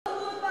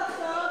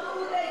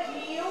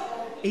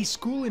A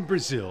school in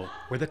Brazil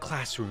where the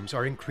classrooms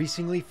are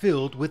increasingly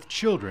filled with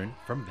children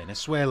from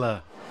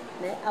Venezuela.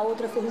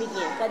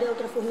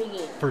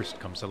 First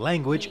comes the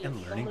language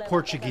and learning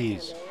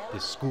Portuguese.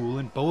 This school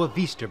in Boa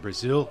Vista,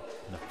 Brazil,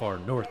 in the far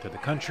north of the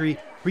country,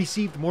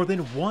 received more than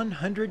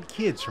 100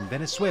 kids from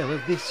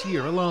Venezuela this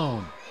year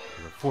alone.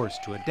 They were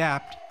forced to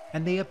adapt,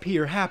 and they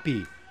appear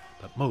happy,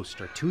 but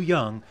most are too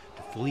young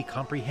to fully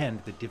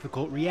comprehend the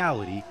difficult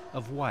reality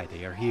of why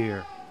they are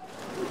here.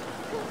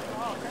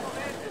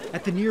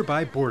 At the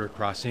nearby border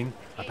crossing,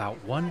 about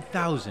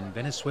 1,000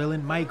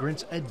 Venezuelan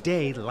migrants a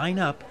day line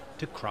up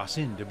to cross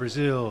into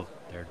Brazil.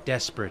 They're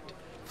desperate,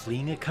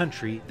 fleeing a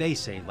country they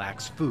say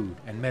lacks food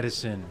and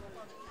medicine.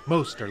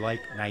 Most are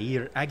like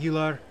Nair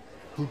Aguilar,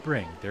 who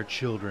bring their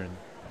children.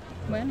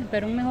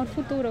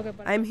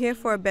 I'm here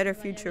for a better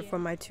future for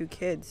my two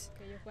kids.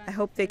 I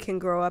hope they can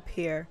grow up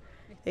here.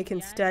 They can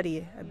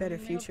study, a better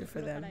future for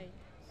them.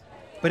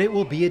 But it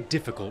will be a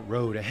difficult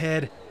road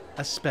ahead,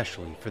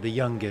 especially for the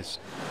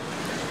youngest.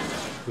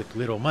 With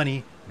little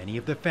money, many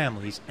of the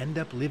families end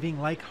up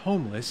living like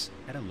homeless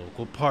at a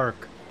local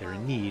park. They're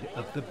in need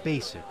of the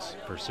basics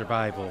for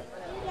survival.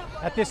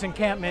 At this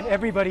encampment,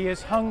 everybody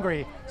is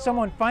hungry.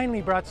 Someone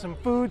finally brought some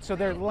food, so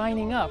they're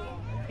lining up,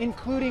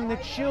 including the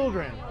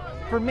children,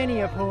 for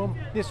many of whom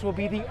this will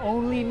be the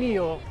only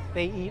meal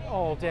they eat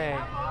all day.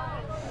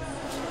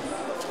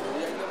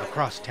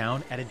 Across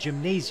town, at a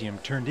gymnasium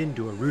turned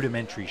into a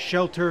rudimentary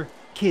shelter,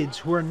 kids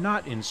who are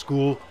not in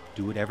school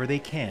do whatever they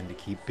can to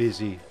keep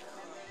busy.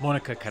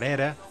 Monica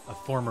Carrera, a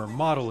former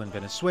model in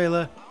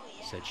Venezuela,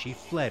 said she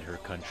fled her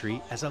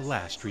country as a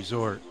last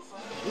resort.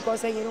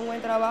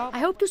 I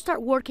hope to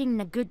start working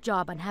in a good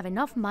job and have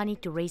enough money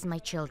to raise my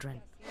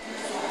children.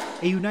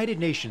 A United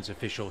Nations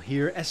official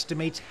here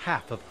estimates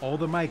half of all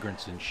the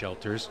migrants in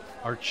shelters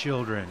are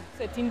children.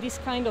 In this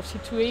kind of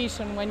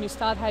situation, when you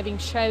start having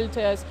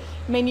shelters,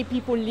 many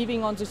people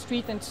living on the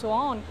street and so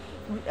on,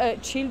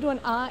 children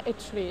are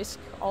at risk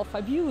of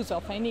abuse,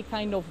 of any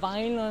kind of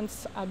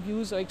violence,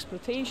 abuse or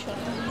exploitation.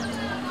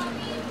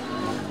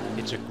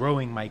 It's a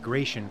growing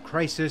migration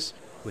crisis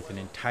with an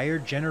entire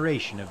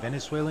generation of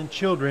Venezuelan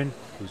children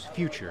whose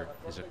future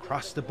is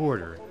across the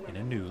border in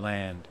a new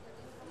land.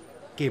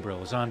 Gabriel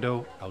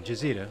Elizondo,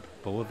 Jazeera,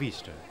 Boa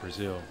Vista,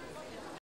 Brazil.